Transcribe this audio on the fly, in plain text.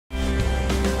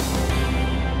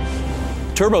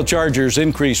Turbochargers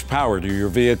increase power to your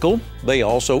vehicle. They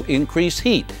also increase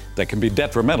heat that can be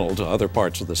detrimental to other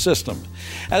parts of the system.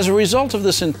 As a result of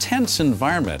this intense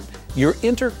environment, your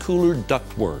intercooler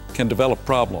ductwork can develop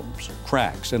problems,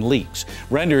 cracks, and leaks,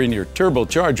 rendering your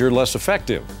turbocharger less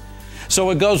effective. So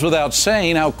it goes without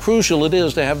saying how crucial it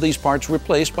is to have these parts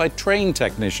replaced by trained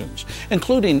technicians,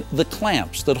 including the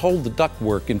clamps that hold the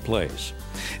ductwork in place.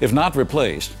 If not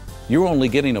replaced, you're only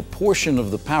getting a portion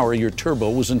of the power your turbo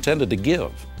was intended to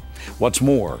give. What's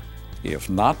more, if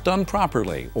not done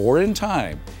properly or in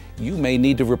time, you may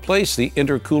need to replace the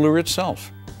intercooler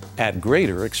itself at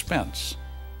greater expense.